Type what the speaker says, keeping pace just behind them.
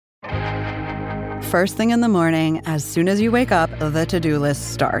First thing in the morning, as soon as you wake up, the to-do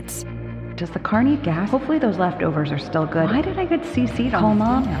list starts. Does the car need gas? Hopefully those leftovers are still good. Why did I get CC'd on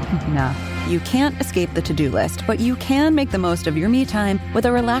Mom? No. You can't escape the to-do list, but you can make the most of your me time with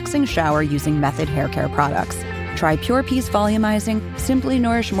a relaxing shower using Method Hair Care products. Try Pure Peace Volumizing, Simply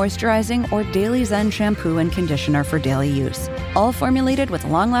Nourish Moisturizing, or Daily Zen Shampoo and Conditioner for daily use. All formulated with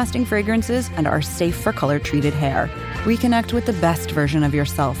long-lasting fragrances and are safe for color-treated hair. Reconnect with the best version of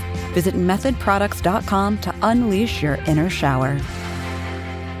yourself. Visit methodproducts.com to unleash your inner shower.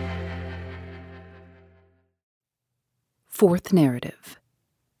 Fourth narrative.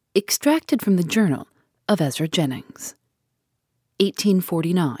 Extracted from the Journal of Ezra Jennings.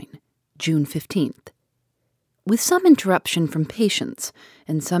 1849, June 15th. With some interruption from patients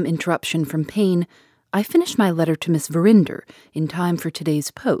and some interruption from pain, I finished my letter to Miss Verinder in time for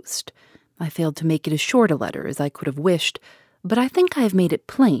today's post. I failed to make it as short a letter as I could have wished, but I think I have made it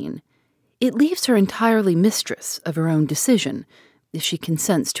plain. It leaves her entirely mistress of her own decision. If she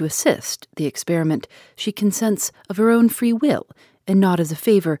consents to assist the experiment, she consents of her own free will, and not as a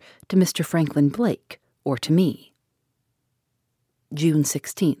favor to Mr. Franklin Blake or to me. June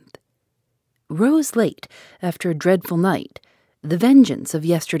 16th. Rose late after a dreadful night, the vengeance of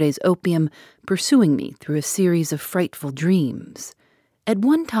yesterday's opium pursuing me through a series of frightful dreams. At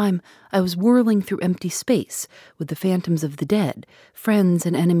one time, I was whirling through empty space with the phantoms of the dead, friends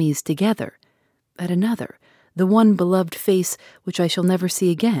and enemies together. At another, the one beloved face which I shall never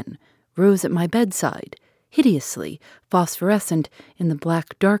see again rose at my bedside, hideously phosphorescent in the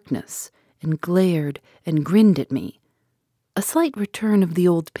black darkness, and glared and grinned at me. A slight return of the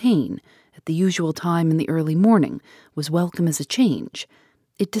old pain, at the usual time in the early morning, was welcome as a change.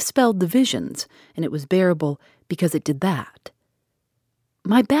 It dispelled the visions, and it was bearable because it did that.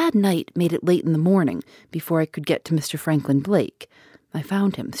 My bad night made it late in the morning before I could get to Mr. Franklin Blake. I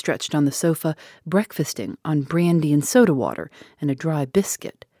found him stretched on the sofa, breakfasting on brandy and soda water and a dry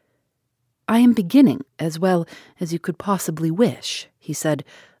biscuit. "I am beginning as well as you could possibly wish," he said,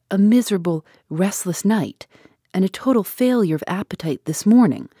 "a miserable, restless night, and a total failure of appetite this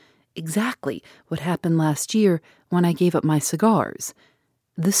morning. Exactly what happened last year when I gave up my cigars.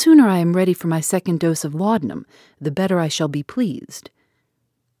 The sooner I am ready for my second dose of laudanum, the better I shall be pleased."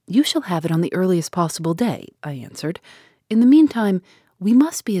 "You shall have it on the earliest possible day," I answered. "In the meantime, we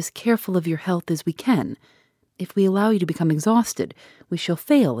must be as careful of your health as we can. If we allow you to become exhausted, we shall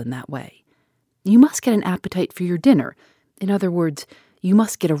fail in that way. You must get an appetite for your dinner. In other words, you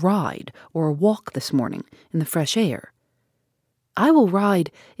must get a ride or a walk this morning in the fresh air." "I will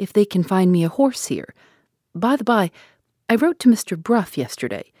ride if they can find me a horse here. By the by, I wrote to Mr. Bruff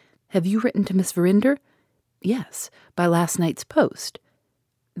yesterday. Have you written to Miss Verinder?" "Yes, by last night's post."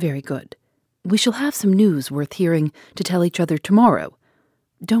 "Very good. We shall have some news worth hearing to tell each other tomorrow.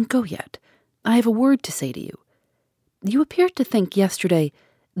 Don't go yet. I have a word to say to you. You appeared to think yesterday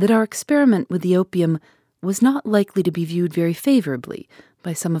that our experiment with the opium was not likely to be viewed very favorably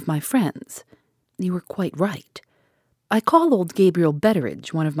by some of my friends. You were quite right. I call old Gabriel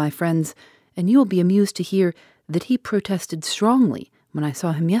Betteridge one of my friends, and you will be amused to hear that he protested strongly when I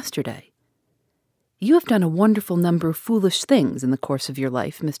saw him yesterday. You have done a wonderful number of foolish things in the course of your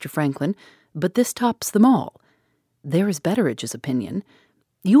life, Mr. Franklin, but this tops them all. There is Betteridge's opinion.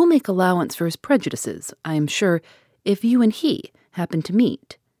 You will make allowance for his prejudices, I am sure, if you and he happen to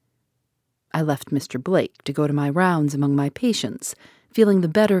meet." I left Mr. Blake to go to my rounds among my patients, feeling the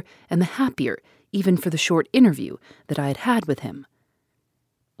better and the happier even for the short interview that I had had with him.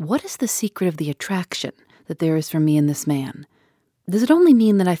 What is the secret of the attraction that there is for me in this man? Does it only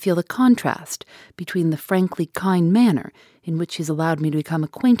mean that I feel the contrast between the frankly kind manner in which he has allowed me to become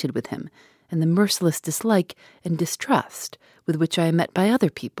acquainted with him and the merciless dislike and distrust with which I am met by other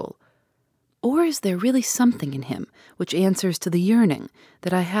people? Or is there really something in him which answers to the yearning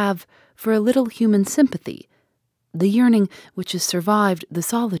that I have for a little human sympathy, the yearning which has survived the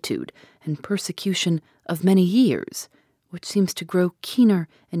solitude and persecution of many years, which seems to grow keener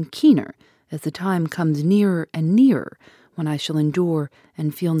and keener as the time comes nearer and nearer when I shall endure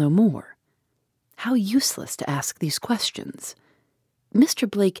and feel no more? How useless to ask these questions. Mr.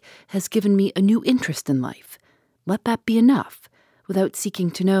 Blake has given me a new interest in life. Let that be enough, without seeking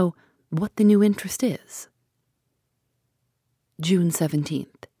to know what the new interest is. June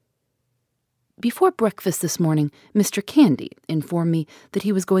 17th. Before breakfast this morning, Mr. Candy informed me that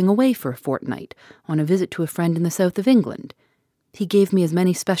he was going away for a fortnight on a visit to a friend in the south of England. He gave me as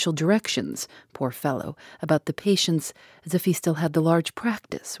many special directions, poor fellow, about the patients as if he still had the large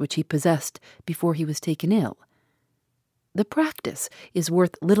practice which he possessed before he was taken ill. The practice is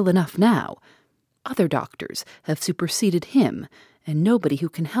worth little enough now. Other doctors have superseded him, and nobody who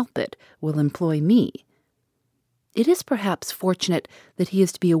can help it will employ me. It is perhaps fortunate that he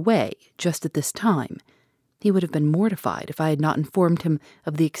is to be away just at this time. He would have been mortified if I had not informed him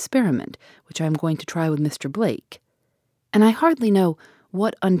of the experiment which I am going to try with Mr. Blake. And I hardly know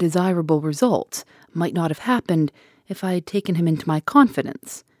what undesirable results might not have happened if I had taken him into my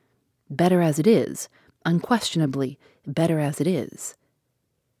confidence. Better as it is, unquestionably better as it is.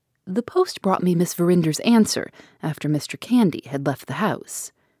 The post brought me Miss Verinder's answer after Mr. Candy had left the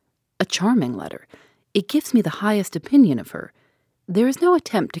house. A charming letter. It gives me the highest opinion of her. There is no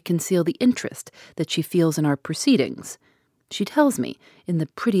attempt to conceal the interest that she feels in our proceedings. She tells me, in the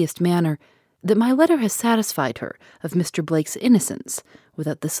prettiest manner, that my letter has satisfied her of Mr. Blake's innocence,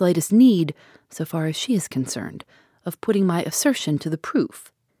 without the slightest need, so far as she is concerned, of putting my assertion to the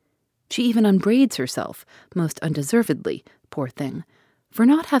proof. She even unbraids herself, most undeservedly, poor thing, for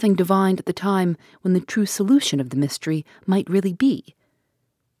not having divined at the time when the true solution of the mystery might really be.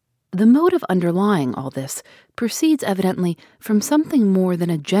 The motive underlying all this proceeds evidently from something more than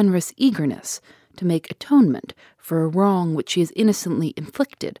a generous eagerness to make atonement for a wrong which she has innocently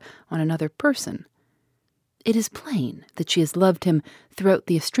inflicted on another person. It is plain that she has loved him throughout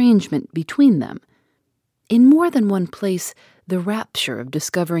the estrangement between them. In more than one place, the rapture of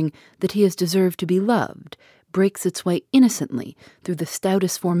discovering that he has deserved to be loved breaks its way innocently through the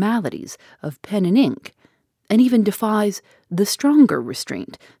stoutest formalities of pen and ink, and even defies the stronger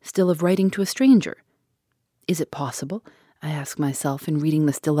restraint still of writing to a stranger. Is it possible, I ask myself in reading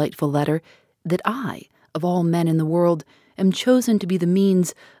this delightful letter, that I, of all men in the world, am chosen to be the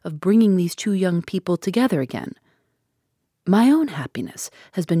means of bringing these two young people together again? My own happiness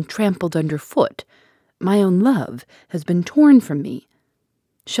has been trampled underfoot. My own love has been torn from me.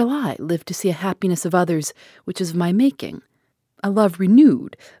 Shall I live to see a happiness of others which is of my making, a love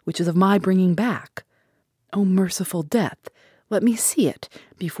renewed which is of my bringing back? O merciful death, let me see it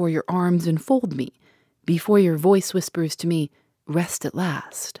before your arms enfold me, before your voice whispers to me, rest at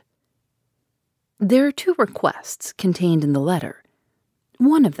last. There are two requests contained in the letter.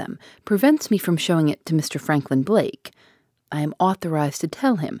 One of them prevents me from showing it to Mr. Franklin Blake. I am authorized to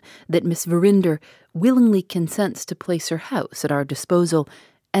tell him that Miss Verinder willingly consents to place her house at our disposal,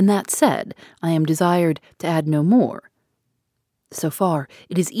 and that said, I am desired to add no more. So far,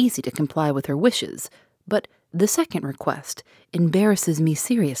 it is easy to comply with her wishes, but the second request embarrasses me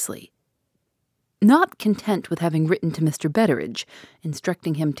seriously. Not content with having written to Mr. Betteridge,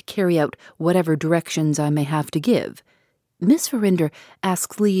 instructing him to carry out whatever directions I may have to give, Miss Verinder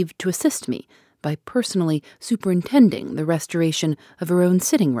asks leave to assist me by personally superintending the restoration of her own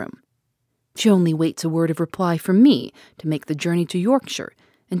sitting-room. She only waits a word of reply from me to make the journey to Yorkshire,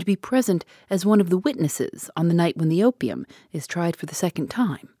 and to be present as one of the witnesses on the night when the opium is tried for the second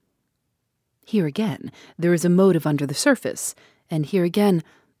time. Here again, there is a motive under the surface, and here again,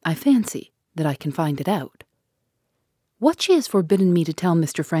 I fancy that I can find it out. What she has forbidden me to tell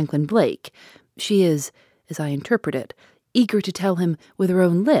Mr. Franklin Blake, she is, as I interpret it, eager to tell him with her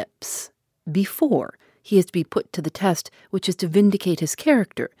own lips, before he is to be put to the test which is to vindicate his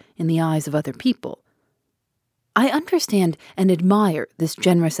character in the eyes of other people. I understand and admire this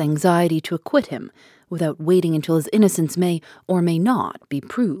generous anxiety to acquit him, without waiting until his innocence may or may not be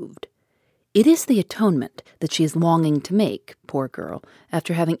proved. It is the atonement that she is longing to make, poor girl,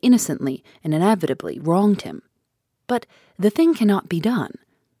 after having innocently and inevitably wronged him. But the thing cannot be done.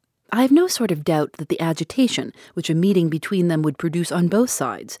 I have no sort of doubt that the agitation which a meeting between them would produce on both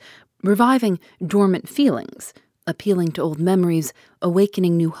sides, reviving dormant feelings, appealing to old memories,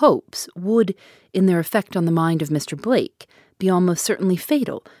 awakening new hopes, would, in their effect on the mind of Mr. Blake, be almost certainly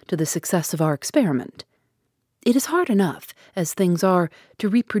fatal to the success of our experiment. It is hard enough, as things are, to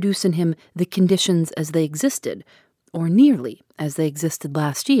reproduce in him the conditions as they existed, or nearly as they existed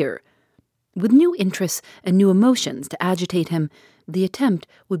last year. With new interests and new emotions to agitate him, the attempt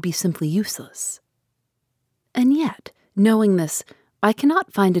would be simply useless. And yet, knowing this, I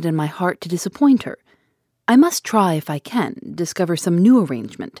cannot find it in my heart to disappoint her. I must try, if I can, discover some new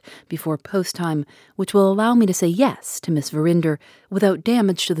arrangement before post-time which will allow me to say yes to Miss Verinder without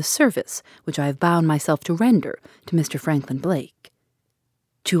damage to the service which I have bound myself to render to Mr. Franklin Blake.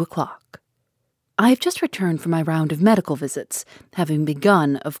 2:00. I have just returned from my round of medical visits, having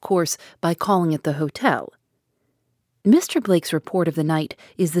begun, of course, by calling at the hotel. Mr. Blake's report of the night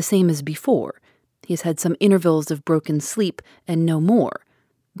is the same as before. He has had some intervals of broken sleep and no more,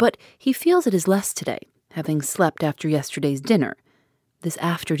 but he feels it is less today, having slept after yesterday's dinner. This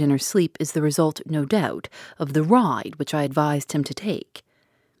after-dinner sleep is the result, no doubt, of the ride which I advised him to take.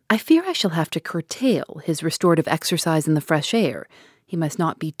 I fear I shall have to curtail his restorative exercise in the fresh air. He must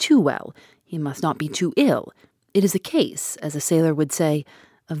not be too well, he must not be too ill, It is a case, as a sailor would say,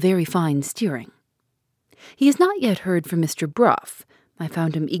 of very fine steering. He has not yet heard from Mr. Bruff. I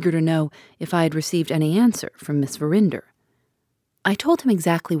found him eager to know if I had received any answer from Miss Verinder. I told him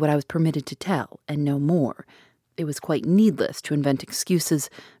exactly what I was permitted to tell, and no more. It was quite needless to invent excuses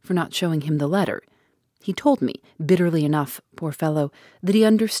for not showing him the letter. He told me, bitterly enough, poor fellow, that he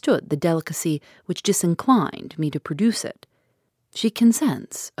understood the delicacy which disinclined me to produce it. She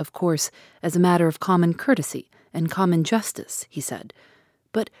consents, of course, as a matter of common courtesy and common justice, he said,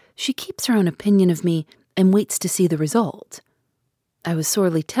 but she keeps her own opinion of me and waits to see the result. I was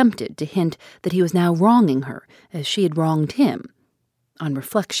sorely tempted to hint that he was now wronging her, as she had wronged him. On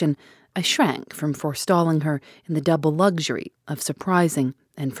reflection, I shrank from forestalling her in the double luxury of surprising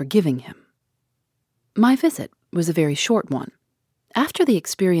and forgiving him. My visit was a very short one. After the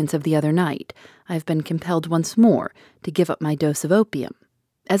experience of the other night, I have been compelled once more to give up my dose of opium.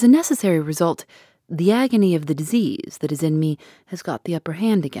 As a necessary result, the agony of the disease that is in me has got the upper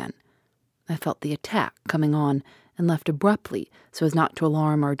hand again. I felt the attack coming on and left abruptly so as not to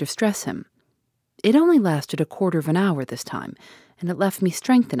alarm or distress him. It only lasted a quarter of an hour this time, and it left me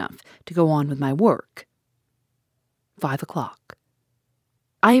strength enough to go on with my work. 5 o'clock.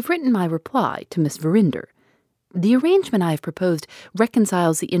 I have written my reply to Miss Verinder. The arrangement I have proposed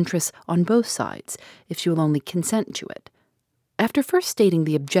reconciles the interests on both sides, if she will only consent to it. After first stating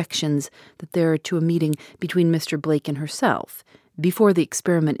the objections that there are to a meeting between Mr. Blake and herself, before the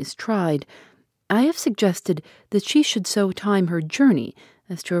experiment is tried, I have suggested that she should so time her journey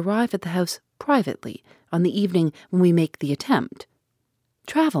as to arrive at the house privately on the evening when we make the attempt.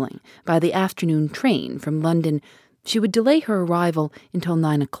 Traveling by the afternoon train from London, she would delay her arrival until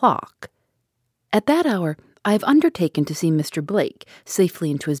 9 o'clock. At that hour, I have undertaken to see Mr. Blake safely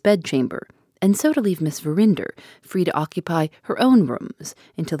into his bedchamber, and so to leave Miss Verinder free to occupy her own rooms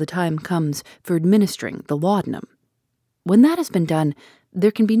until the time comes for administering the laudanum. When that has been done,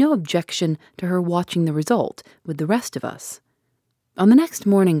 there can be no objection to her watching the result with the rest of us. On the next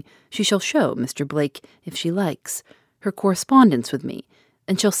morning, she shall show Mr. Blake, if she likes, her correspondence with me,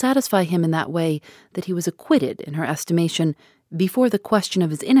 and shall satisfy him in that way that he was acquitted in her estimation before the question of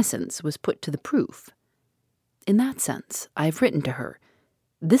his innocence was put to the proof. In that sense, I have written to her.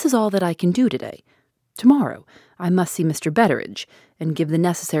 This is all that I can do today. Tomorrow, I must see Mr. Betteridge and give the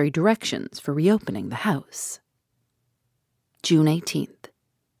necessary directions for reopening the house. June 18th.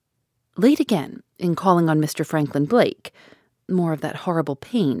 Late again in calling on Mr. Franklin Blake. More of that horrible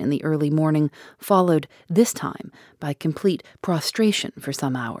pain in the early morning, followed, this time, by complete prostration for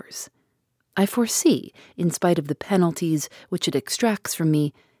some hours. I foresee, in spite of the penalties which it extracts from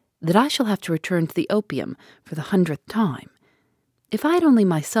me, that I shall have to return to the opium for the 100th time. If I had only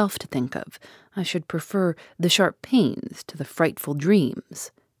myself to think of, I should prefer the sharp pains to the frightful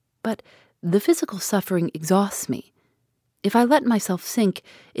dreams. But the physical suffering exhausts me. If I let myself sink,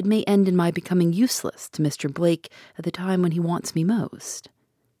 it may end in my becoming useless to Mr. Blake at the time when he wants me most.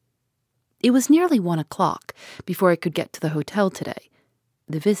 It was nearly 1 o'clock before I could get to the hotel today.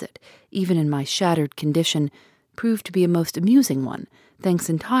 The visit, even in my shattered condition, proved to be a most amusing one,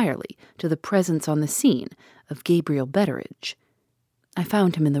 thanks entirely to the presence on the scene of Gabriel Betteridge. I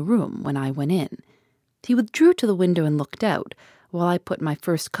found him in the room when I went in. He withdrew to the window and looked out, while I put my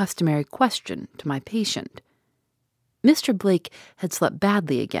first customary question to my patient. Mr. Blake had slept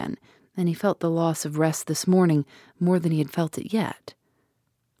badly again, and he felt the loss of rest this morning more than he had felt it yet.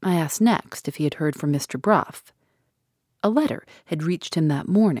 I asked next if he had heard from Mr. Bruff. A letter had reached him that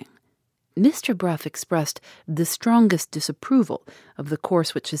morning. Mr. Bruff expressed the strongest disapproval of the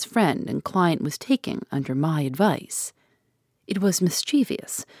course which his friend and client was taking under my advice. It was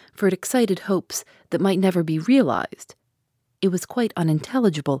mischievous, for it excited hopes that might never be realized. It was quite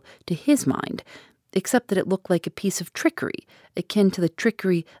unintelligible to his mind, except that it looked like a piece of trickery, akin to the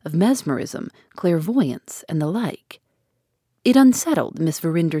trickery of mesmerism, clairvoyance, and the like. It unsettled Miss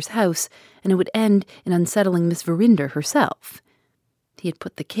Verinder's house, and it would end in unsettling Miss Verinder herself. He had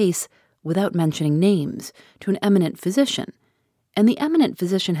put the case, without mentioning names, to an eminent physician, and the eminent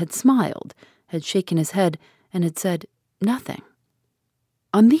physician had smiled, had shaken his head, and had said nothing.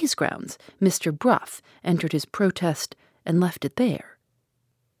 On these grounds, Mr. Bruff entered his protest and left it there.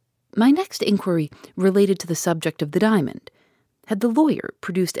 My next inquiry related to the subject of the diamond. Had the lawyer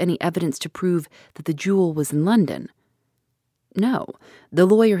produced any evidence to prove that the jewel was in London? No, the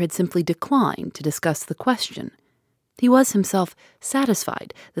lawyer had simply declined to discuss the question. He was himself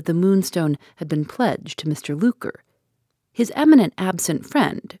satisfied that the moonstone had been pledged to Mr. Luker. His eminent absent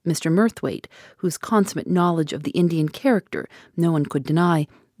friend, Mr. Murthwaite, whose consummate knowledge of the Indian character no one could deny,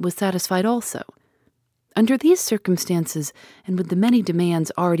 was satisfied also. Under these circumstances, and with the many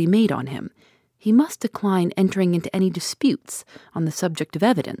demands already made on him, He must decline entering into any disputes on the subject of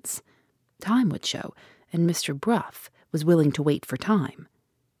evidence. Time would show, and Mr. Bruff was willing to wait for time.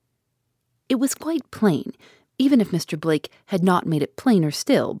 It was quite plain, even if Mr. Blake had not made it plainer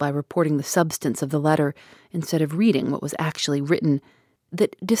still by reporting the substance of the letter instead of reading what was actually written,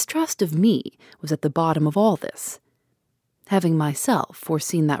 that distrust of me was at the bottom of all this. Having myself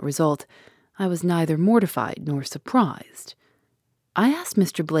foreseen that result, I was neither mortified nor surprised. I asked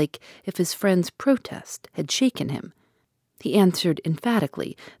Mr. Blake if his friend's protest had shaken him. He answered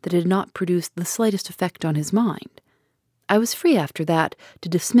emphatically that it had not produced the slightest effect on his mind. I was free after that to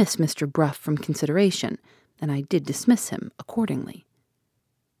dismiss Mr. Bruff from consideration, and I did dismiss him accordingly.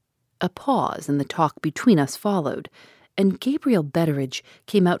 A pause in the talk between us followed, and Gabriel Betteridge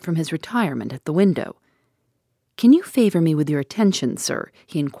came out from his retirement at the window. "Can you favor me with your attention, sir?"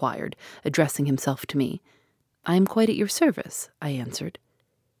 he inquired, addressing himself to me. "I am quite at your service," I answered.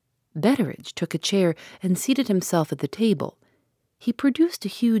 Betteridge took a chair and seated himself at the table. He produced a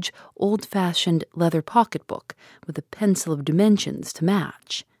huge, old-fashioned leather pocketbook with a pencil of dimensions to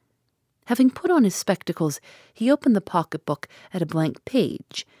match. Having put on his spectacles, he opened the pocketbook at a blank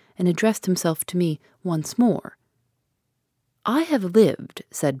page and addressed himself to me once more. "I have lived,"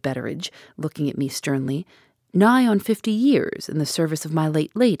 said Betteridge, looking at me sternly, "nigh on 50 years in the service of my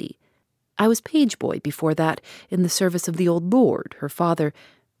late lady. I was page-boy before that in the service of the old lord, her father.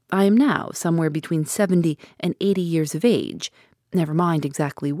 I am now somewhere between 70 and 80 years of age, never mind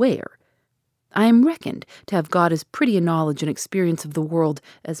exactly where. I am reckoned to have got as pretty a knowledge and experience of the world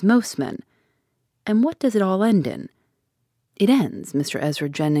as most men. And what does it all end in? It ends, Mr. Ezra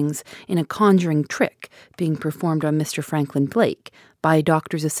Jennings, in a conjuring trick being performed on Mr. Franklin Blake by a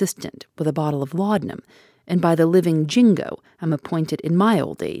doctor's assistant with a bottle of laudanum, and by the living Jingo I'm appointed in my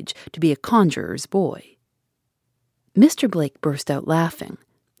old age to be a conjurer's boy." Mr. Blake burst out laughing.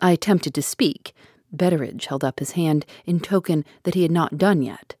 I attempted to speak. Betteridge held up his hand in token that he had not done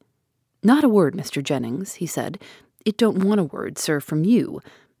yet. "Not a word, Mr. Jennings," he said. "It don't want a word, sir, from you.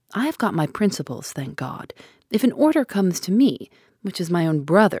 I have got my principles, thank God. If an order comes to me, which is my own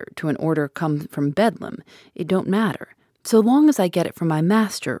brother to an order come from Bedlam, it don't matter. So long as I get it from my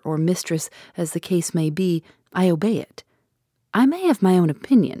master or mistress, as the case may be, I obey it. I may have my own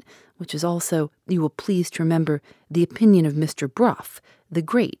opinion, which is also, you will please to remember, the opinion of Mr. Bruff, the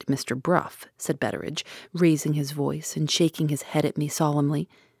great Mr. Bruff," said Betteridge, raising his voice and shaking his head at me solemnly.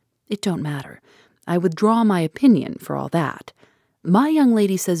 "It don't matter. I withdraw my opinion for all that. My young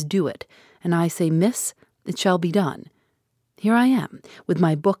lady says do it, and I say, miss, it shall be done. Here I am, with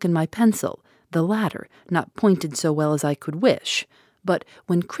my book and my pencil, the latter not pointed so well as I could wish, but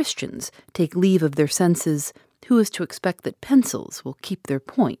when Christians take leave of their senses, who is to expect that pencils will keep their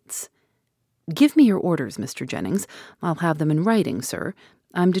points? Give me your orders, Mr. Jennings. I'll have them in writing, sir.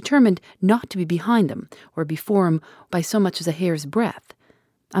 I'm determined not to be behind them or before 'em by so much as a hair's breadth.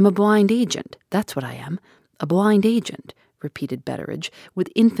 I'm a blind agent, that's what I am, a blind agent," repeated Betteridge,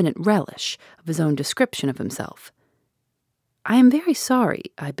 with infinite relish of his own description of himself. "I am very sorry,"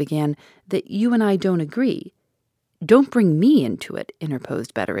 I began, "that you and I don't agree." "Don't bring me into it,"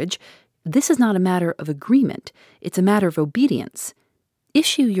 interposed Betteridge. "This is not a matter of agreement. It's a matter of obedience.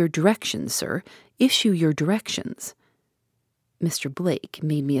 Issue your directions, sir. Issue your directions." Mr. Blake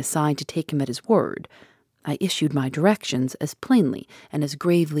made me a sign to take him at his word. I issued my directions as plainly and as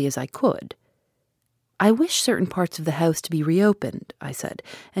gravely as I could. "I wish certain parts of the house to be reopened," I said,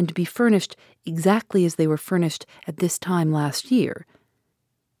 "and to be furnished exactly as they were furnished at this time last year."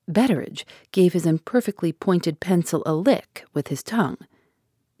 Betteridge gave his imperfectly pointed pencil a lick with his tongue.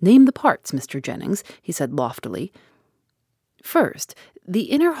 "Name the parts, Mr. Jennings," he said loftily. "First, the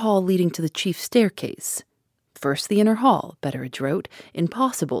inner hall leading to the chief staircase." "First the inner hall," Betteridge wrote.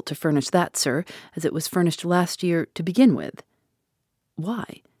 "Impossible to furnish that, sir, as it was furnished last year to begin with."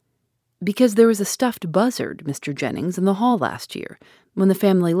 "Why?" "Because there was a stuffed buzzard, Mr. Jennings, in the hall last year. When the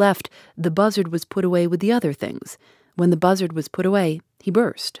family left, the buzzard was put away with the other things. When the buzzard was put away, he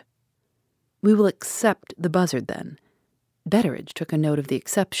burst." "We will accept the buzzard, then." Betteridge took a note of the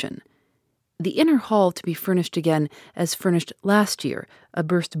exception. "The inner hall to be furnished again as furnished last year, a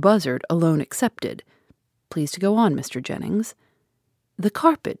burst buzzard alone excepted." "Please to go on, Mr. Jennings." "The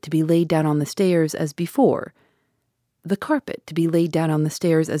carpet to be laid down on the stairs as before." "The carpet to be laid down on the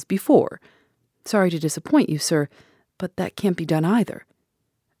stairs as before." "Sorry to disappoint you, sir, but that can't be done either."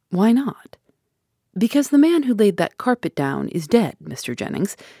 "Why not?" "Because the man who laid that carpet down is dead, Mr.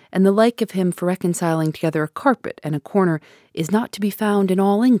 Jennings, and the like of him for reconciling together a carpet and a corner is not to be found in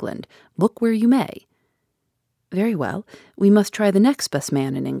all England, look where you may." "Very well, we must try the next best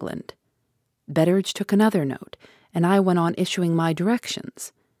man in England." Betteridge took another note, and I went on issuing my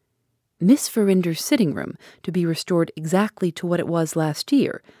directions. Miss Verinder's sitting room to be restored exactly to what it was last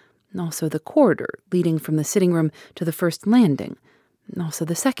year, also the corridor leading from the sitting room to the first landing, also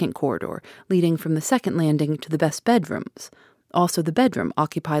the second corridor leading from the second landing to the best bedrooms, also the bedroom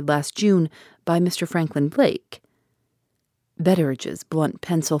occupied last June by Mr. Franklin Blake. Betteridge's blunt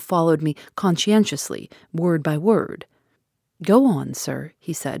pencil followed me conscientiously, word by word. "Go on, sir,"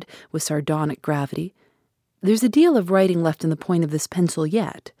 he said, with sardonic gravity. "There's a deal of writing left in the point of this pencil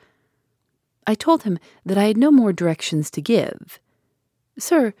yet." I told him that I had no more directions to give.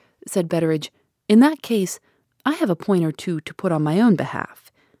 "Sir," said Betteridge, "in that case, I have a point or two to put on my own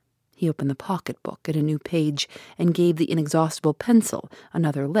behalf." He opened the pocketbook at a new page and gave the inexhaustible pencil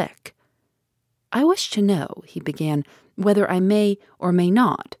another lick. "I wish to know," he began, "whether I may or may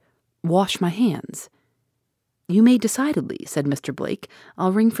not wash my hands." "You may decidedly," said Mr. Blake.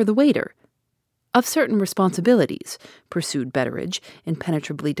 "I'll ring for the waiter." "Of certain responsibilities," pursued Betteridge,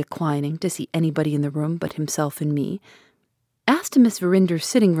 impenetrably declining to see anybody in the room but himself and me. "As to Miss Verinder's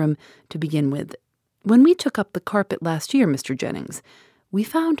sitting room, to begin with, when we took up the carpet last year, Mr. Jennings, we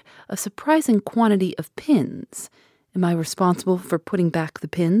found a surprising quantity of pins. Am I responsible for putting back the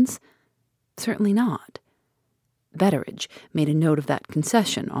pins?" "Certainly not." Betteridge made a note of that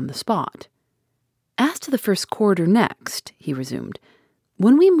concession on the spot. "As to the first corridor next," he resumed,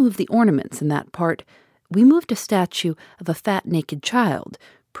 "when we moved the ornaments in that part, we moved a statue of a fat naked child,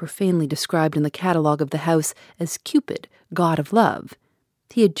 profanely described in the catalogue of the house as Cupid, god of love.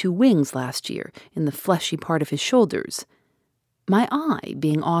 He had 2 wings last year in the fleshy part of his shoulders. My eye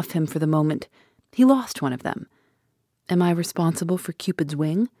being off him for the moment, he lost one of them. Am I responsible for Cupid's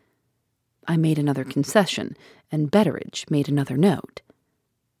wing?" I made another concession, and Betteridge made another note.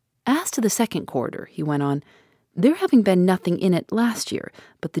 "As to the second corridor," he went on, "there having been nothing in it last year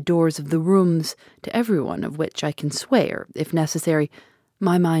but the doors of the rooms, to every one of which I can swear, if necessary,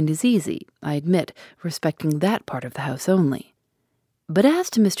 my mind is easy, I admit, respecting that part of the house only. But as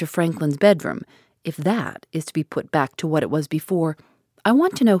to Mr. Franklin's bedroom, if that is to be put back to what it was before, I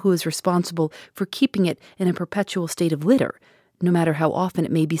want to know who is responsible for keeping it in a perpetual state of litter, no matter how often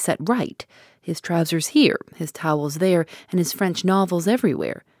it may be set right, his trousers here, his towels there, and his French novels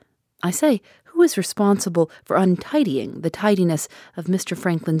everywhere. I say, who is responsible for untidying the tidiness of Mr.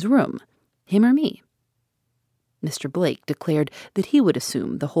 Franklin's room, him or me?" Mr. Blake declared that he would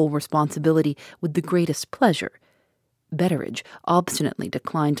assume the whole responsibility with the greatest pleasure. Betteridge obstinately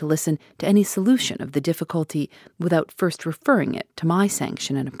declined to listen to any solution of the difficulty without first referring it to my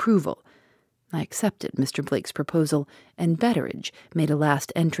sanction and approval. I accepted Mr. Blake's proposal, and Betteridge made a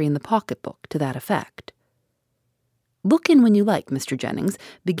last entry in the pocketbook to that effect. "Look in when you like, Mr. Jennings,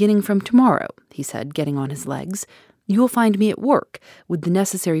 beginning from tomorrow," he said, getting on his legs. "You will find me at work, with the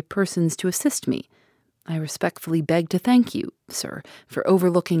necessary persons to assist me. I respectfully beg to thank you, sir, for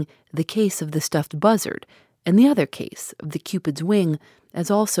overlooking the case of the stuffed buzzard, and the other case of the Cupid's wing,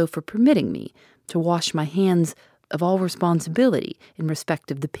 as also for permitting me to wash my hands of all responsibility in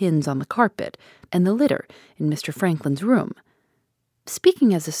respect of the pins on the carpet and the litter in Mr. Franklin's room.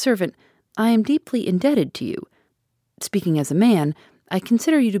 Speaking as a servant, I am deeply indebted to you. Speaking as a man, I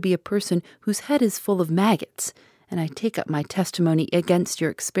consider you to be a person whose head is full of maggots, and I take up my testimony against your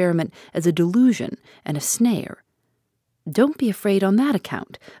experiment as a delusion and a snare. Don't be afraid on that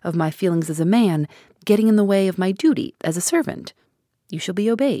account of my feelings as a man getting in the way of my duty as a servant. You shall be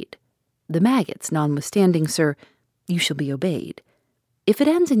obeyed. The maggots notwithstanding, sir, you shall be obeyed. If it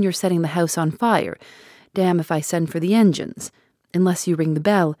ends in your setting the house on fire, damn if I send for the engines, unless you ring the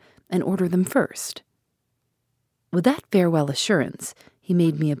bell and order them first." With that farewell assurance, he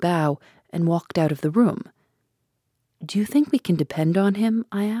made me a bow and walked out of the room. "Do you think we can depend on him?"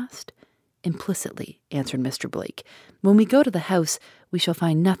 I asked. "Implicitly," answered Mr. Blake. "When we go to the house, we shall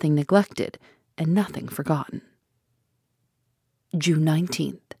find nothing neglected and nothing forgotten." June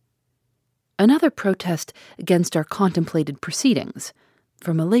 19th. Another protest against our contemplated proceedings,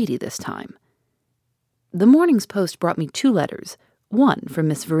 from a lady this time. The morning's post brought me 2 letters, one from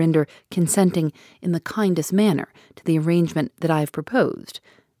Miss Verinder consenting in the kindest manner to the arrangement that I have proposed,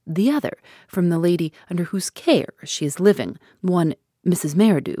 the other from the lady under whose care she is living, one Mrs.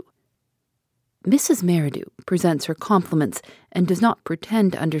 Merridew. Mrs. Merridew presents her compliments and does not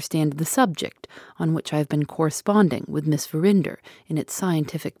pretend to understand the subject on which I have been corresponding with Miss Verinder in its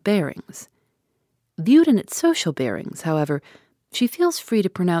scientific bearings. Viewed in its social bearings, however, she feels free to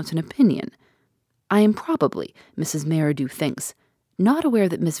pronounce an opinion. I am probably, Mrs. Merridew thinks, not aware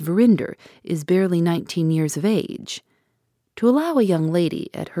that Miss Verinder is barely 19 years of age. To allow a young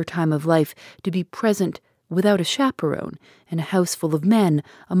lady at her time of life to be present without a chaperone in a house full of men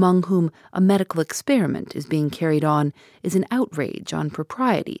among whom a medical experiment is being carried on is an outrage on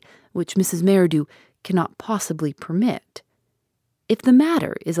propriety which Mrs. Merridew cannot possibly permit. If the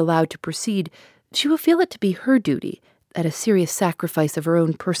matter is allowed to proceed, she will feel it to be her duty, at a serious sacrifice of her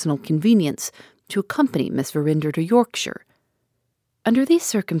own personal convenience, to accompany Miss Verinder to Yorkshire. Under these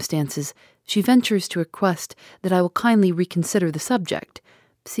circumstances, she ventures to request that I will kindly reconsider the subject,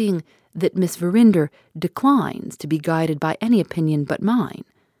 seeing that Miss Verinder declines to be guided by any opinion but mine.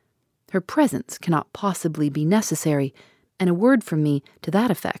 Her presence cannot possibly be necessary, and a word from me to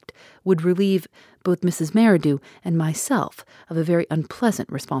that effect would relieve both Mrs. Merridew and myself of a very unpleasant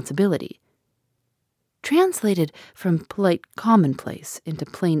responsibility. Translated from polite commonplace into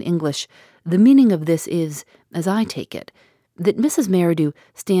plain English, the meaning of this is, as I take it, that Mrs. Merridew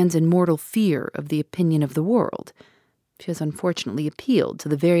stands in mortal fear of the opinion of the world. She has unfortunately appealed to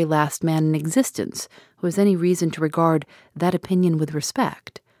the very last man in existence who has any reason to regard that opinion with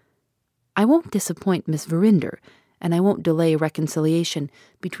respect. I won't disappoint Miss Verinder, and I won't delay a reconciliation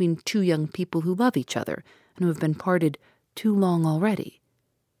between two young people who love each other and who have been parted too long already.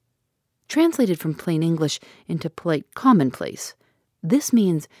 Translated from plain English into polite commonplace, this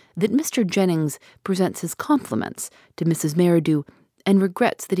means that Mr. Jennings presents his compliments to Mrs. Merridew and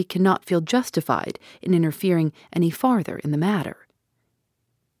regrets that he cannot feel justified in interfering any farther in the matter.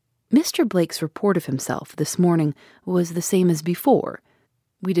 Mr. Blake's report of himself this morning was the same as before.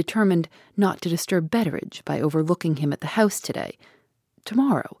 We determined not to disturb Betteridge by overlooking him at the house today.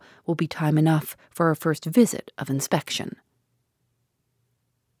 Tomorrow will be time enough for our first visit of inspection.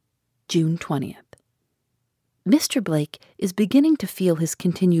 June 20th. Mr. Blake is beginning to feel his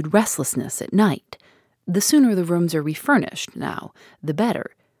continued restlessness at night. The sooner the rooms are refurnished now, the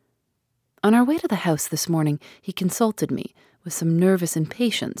better. On our way to the house this morning, he consulted me with some nervous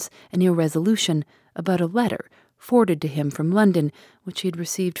impatience and irresolution about a letter forwarded to him from London which he had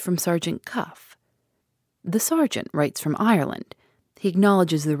received from Sergeant Cuff. The sergeant writes from Ireland. He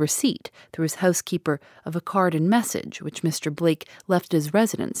acknowledges the receipt through his housekeeper of a card and message which Mr. Blake left at his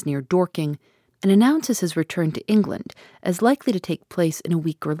residence near Dorking, and announces his return to England as likely to take place in a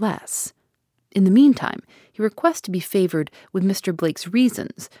week or less. In the meantime, he requests to be favoured with Mr. Blake's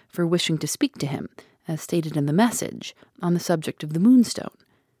reasons for wishing to speak to him, as stated in the message, on the subject of the Moonstone.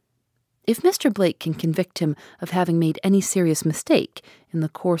 If Mr. Blake can convict him of having made any serious mistake in the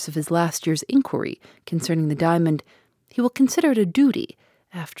course of his last year's inquiry concerning the diamond, he will consider it a duty,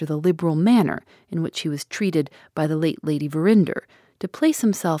 after the liberal manner in which he was treated by the late Lady Verinder, to place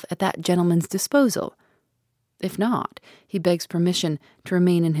himself at that gentleman's disposal. If not, he begs permission to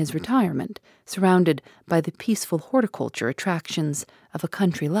remain in his retirement, surrounded by the peaceful horticulture attractions of a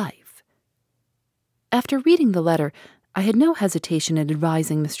country life. After reading the letter, I had no hesitation in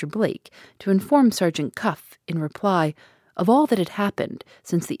advising Mr. Blake to inform Sergeant Cuff, in reply, of all that had happened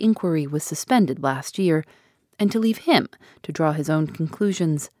since the inquiry was suspended last year, and to leave him to draw his own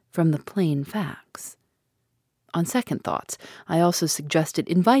conclusions from the plain facts. On second thoughts, I also suggested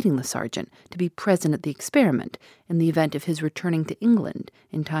inviting the sergeant to be present at the experiment in the event of his returning to England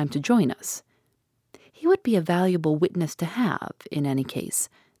in time to join us. He would be a valuable witness to have, in any case,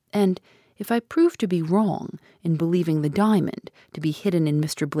 and if I proved to be wrong in believing the diamond to be hidden in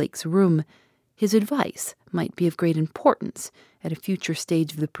Mr. Blake's room, his advice might be of great importance at a future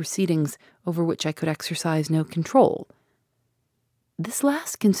stage of the proceedings over which I could exercise no control. This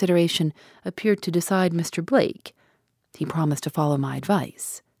last consideration appeared to decide Mr. Blake. He promised to follow my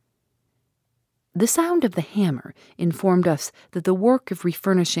advice. The sound of the hammer informed us that the work of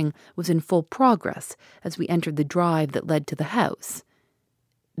refurnishing was in full progress as we entered the drive that led to the house.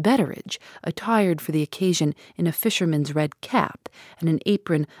 Betteridge, attired for the occasion in a fisherman's red cap and an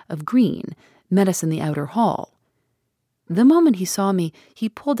apron of green, met us in the outer hall. The moment he saw me, he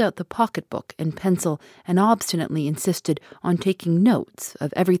pulled out the pocketbook and pencil and obstinately insisted on taking notes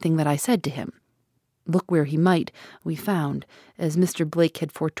of everything that I said to him. Look where he might, we found, as Mr. Blake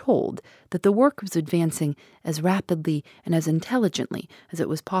had foretold, that the work was advancing as rapidly and as intelligently as it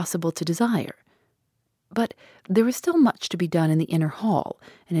was possible to desire. But there was still much to be done in the inner hall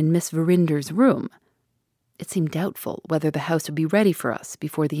and in Miss Verinder's room. It seemed doubtful whether the house would be ready for us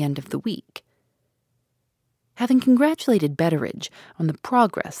before the end of the week. Having congratulated Betteridge on the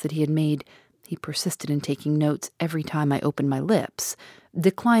progress that he had made, he persisted in taking notes every time I opened my lips,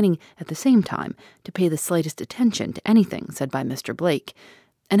 declining at the same time to pay the slightest attention to anything said by Mr. Blake,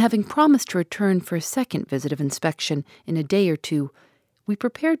 and having promised to return for a second visit of inspection in a day or two, we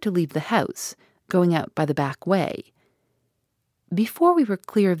prepared to leave the house, going out by the back way. Before we were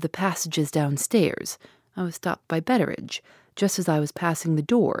clear of the passages downstairs, I was stopped by Betteridge, just as I was passing the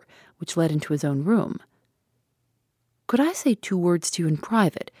door which led into his own room. "Could I say 2 words to you in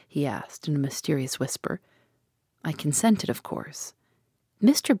private?" he asked in a mysterious whisper. I consented, of course.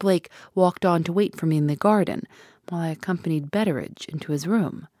 Mr. Blake walked on to wait for me in the garden, while I accompanied Betteridge into his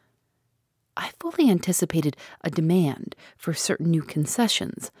room. I fully anticipated a demand for certain new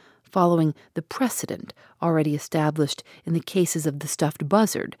concessions, following the precedent already established in the cases of the stuffed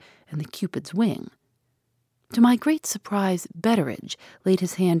buzzard and the Cupid's wing. To my great surprise, Betteridge laid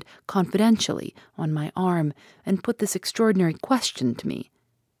his hand confidentially on my arm and put this extraordinary question to me.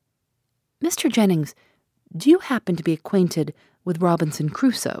 "Mr. Jennings, do you happen to be acquainted with Robinson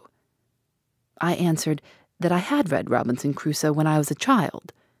Crusoe?" I answered that I had read Robinson Crusoe when I was a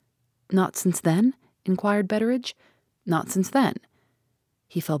child. "Not since then?" inquired Betteridge. "Not since then."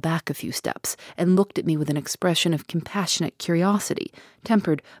 He fell back a few steps and looked at me with an expression of compassionate curiosity,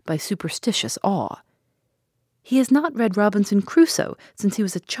 tempered by superstitious awe. "He has not read Robinson Crusoe since he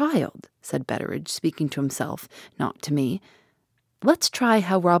was a child," said Betteridge, speaking to himself, not to me. "Let's try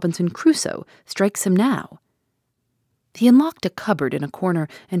how Robinson Crusoe strikes him now." He unlocked a cupboard in a corner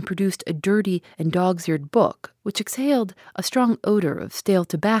and produced a dirty and dog's-eared book, which exhaled a strong odor of stale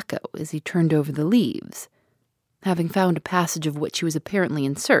tobacco as he turned over the leaves. Having found a passage of which he was apparently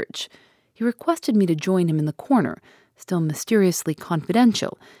in search, he requested me to join him in the corner, still mysteriously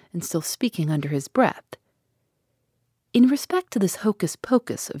confidential and still speaking under his breath. "In respect to this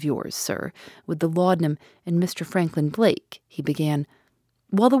hocus-pocus of yours, sir, with the laudanum and Mr. Franklin Blake," he began,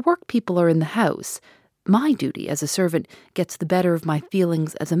 "while the work-people are in the house, my duty as a servant gets the better of my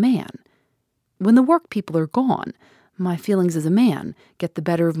feelings as a man. When the work-people are gone, my feelings as a man get the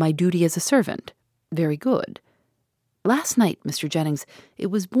better of my duty as a servant. Very good. Last night, Mr. Jennings, it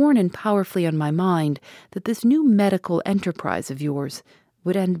was borne in powerfully on my mind that this new medical enterprise of yours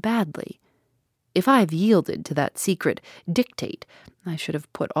would end badly. If I have yielded to that secret dictate, I should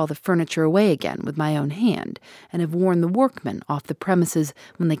have put all the furniture away again with my own hand, and have warned the workmen off the premises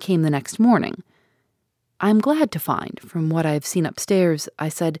when they came the next morning. I am glad to find, from what I have seen upstairs," I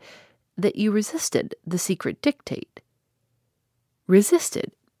said, "that you resisted the secret dictate."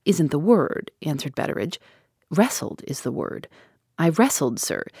 "Resisted isn't the word," answered Betteridge. "Wrestled is the word. I wrestled,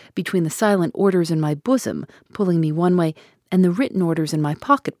 sir, between the silent orders in my bosom, pulling me one way, and the written orders in my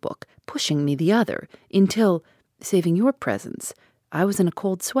pocketbook, pushing me the other, until, saving your presence, I was in a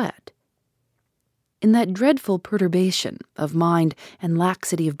cold sweat. In that dreadful perturbation of mind and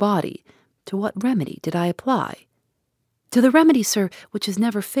laxity of body, to what remedy did I apply? To the remedy, sir, which has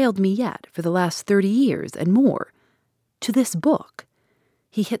never failed me yet for the last 30 years and more. To this book."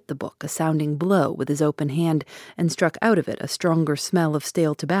 He hit the book a sounding blow with his open hand and struck out of it a stronger smell of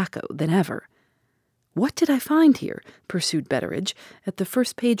stale tobacco than ever. "What did I find here?" pursued Betteridge, "at the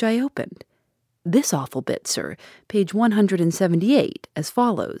first page I opened? This awful bit, sir, page 178, as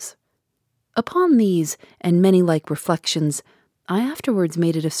follows. Upon these and many like reflections, I afterwards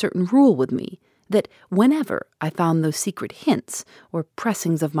made it a certain rule with me that whenever I found those secret hints or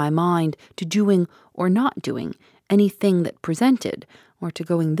pressings of my mind to doing or not doing anything that presented, or to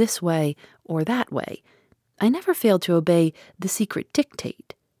going this way or that way, I never failed to obey the secret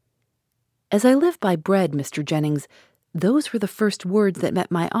dictate. As I live by bread, Mr. Jennings, those were the first words that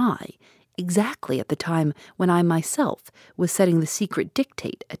met my eye, exactly at the time when I myself was setting the secret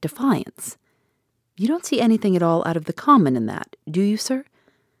dictate at defiance. You don't see anything at all out of the common in that, do you, sir?"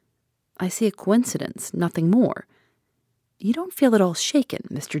 "I see a coincidence, nothing more." "You don't feel at all shaken,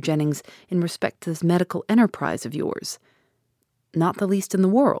 Mr. Jennings, in respect to this medical enterprise of yours?" "Not the least in the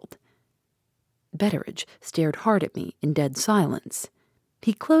world." Betteridge stared hard at me in dead silence.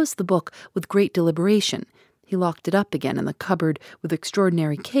 He closed the book with great deliberation. He locked it up again in the cupboard with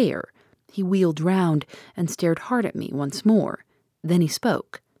extraordinary care. He wheeled round and stared hard at me once more. Then he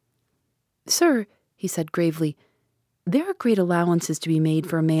spoke. "Sir," he said gravely, "there are great allowances to be made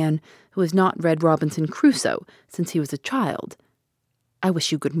for a man who has not read Robinson Crusoe since he was a child. I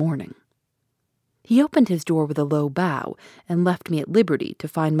wish you good morning." He opened his door with a low bow and left me at liberty to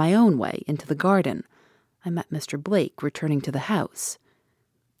find my own way into the garden. I met Mr. Blake returning to the house.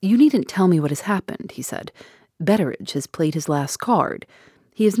 "You needn't tell me what has happened," he said. "Betteridge has played his last card.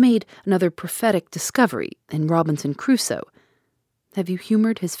 He has made another prophetic discovery in Robinson Crusoe. Have you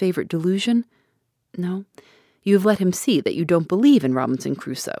humored his favorite delusion? No? You have let him see that you don't believe in Robinson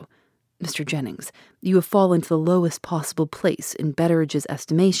Crusoe. Mr. Jennings, you have fallen to the lowest possible place in Betteridge's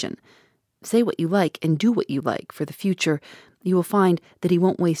estimation. Say what you like and do what you like for the future. You will find that he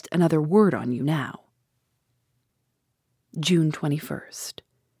won't waste another word on you now." June 21st.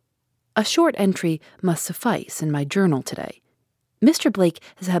 A short entry must suffice in my journal today. Mr. Blake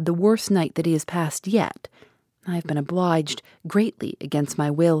has had the worst night that he has passed yet. I have been obliged, greatly against my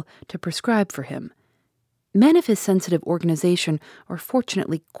will, to prescribe for him. Men of his sensitive organization are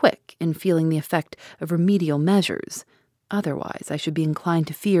fortunately quick in feeling the effect of remedial measures. Otherwise, I should be inclined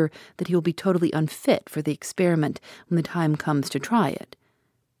to fear that he will be totally unfit for the experiment when the time comes to try it.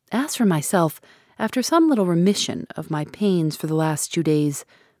 As for myself, after some little remission of my pains for the last 2 days,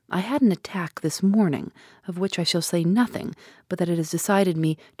 I had an attack this morning, of which I shall say nothing, but that it has decided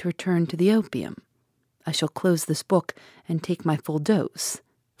me to return to the opium. I shall close this book and take my full dose,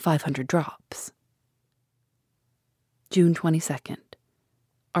 500 drops. June 22nd.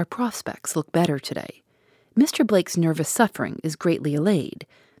 Our prospects look better today. Mr. Blake's nervous suffering is greatly allayed.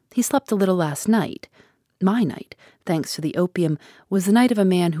 He slept a little last night. My night, thanks to the opium, was the night of a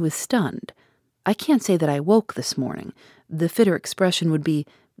man who is stunned. I can't say that I woke this morning. The fitter expression would be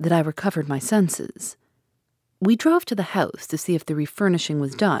that I recovered my senses. We drove to the house to see if the refurnishing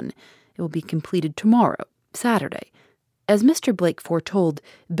was done. It will be completed tomorrow, Saturday. As Mr. Blake foretold,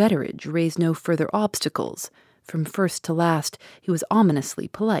 Betteridge raised no further obstacles. From first to last, he was ominously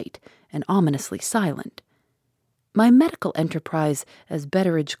polite and ominously silent. My medical enterprise, as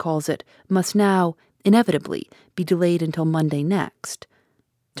Betteridge calls it, must now, inevitably, be delayed until Monday next.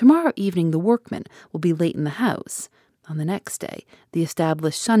 Tomorrow evening the workmen will be late in the house. On the next day, the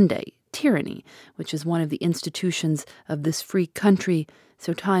established Sunday tyranny, which is one of the institutions of this free country,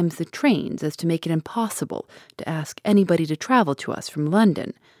 so times the trains as to make it impossible to ask anybody to travel to us from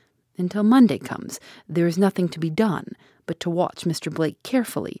London. Until Monday comes, there is nothing to be done but to watch Mr. Blake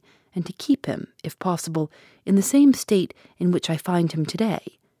carefully and to keep him, if possible, in the same state in which I find him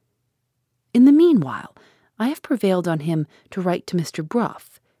today. In the meanwhile, I have prevailed on him to write to Mr.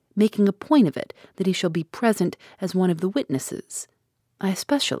 Bruff, making a point of it that he shall be present as one of the witnesses. I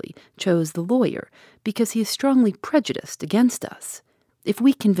especially chose the lawyer because he is strongly prejudiced against us. If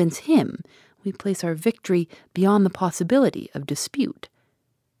we convince him, we place our victory beyond the possibility of dispute.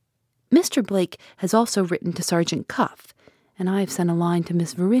 Mr. Blake has also written to Sergeant Cuff, and I have sent a line to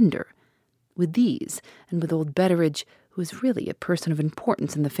Miss Verinder. With these, and with old Betteridge, who is really a person of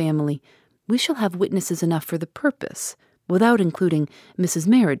importance in the family, we shall have witnesses enough for the purpose, without including Mrs.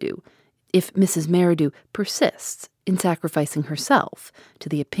 Merridew, if Mrs. Merridew persists in sacrificing herself to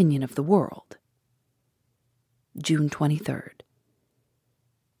the opinion of the world. June 23rd.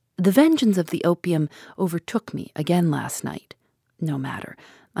 The vengeance of the opium overtook me again last night. No matter,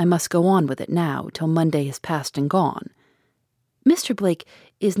 I must go on with it now till Monday has passed and gone. Mr. Blake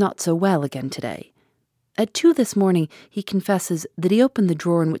is not so well again today. At 2 this morning he confesses that he opened the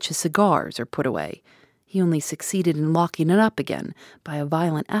drawer in which his cigars are put away. He only succeeded in locking it up again by a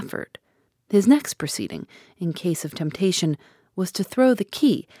violent effort. His next proceeding, in case of temptation, was to throw the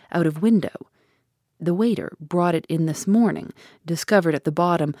key out of window. The waiter brought it in this morning, discovered at the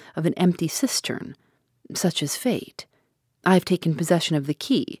bottom of an empty cistern. Such is fate. I have taken possession of the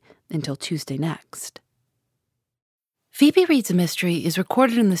key until Tuesday next. Phoebe Reads a Mystery is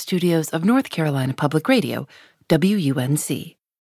recorded in the studios of North Carolina Public Radio, WUNC.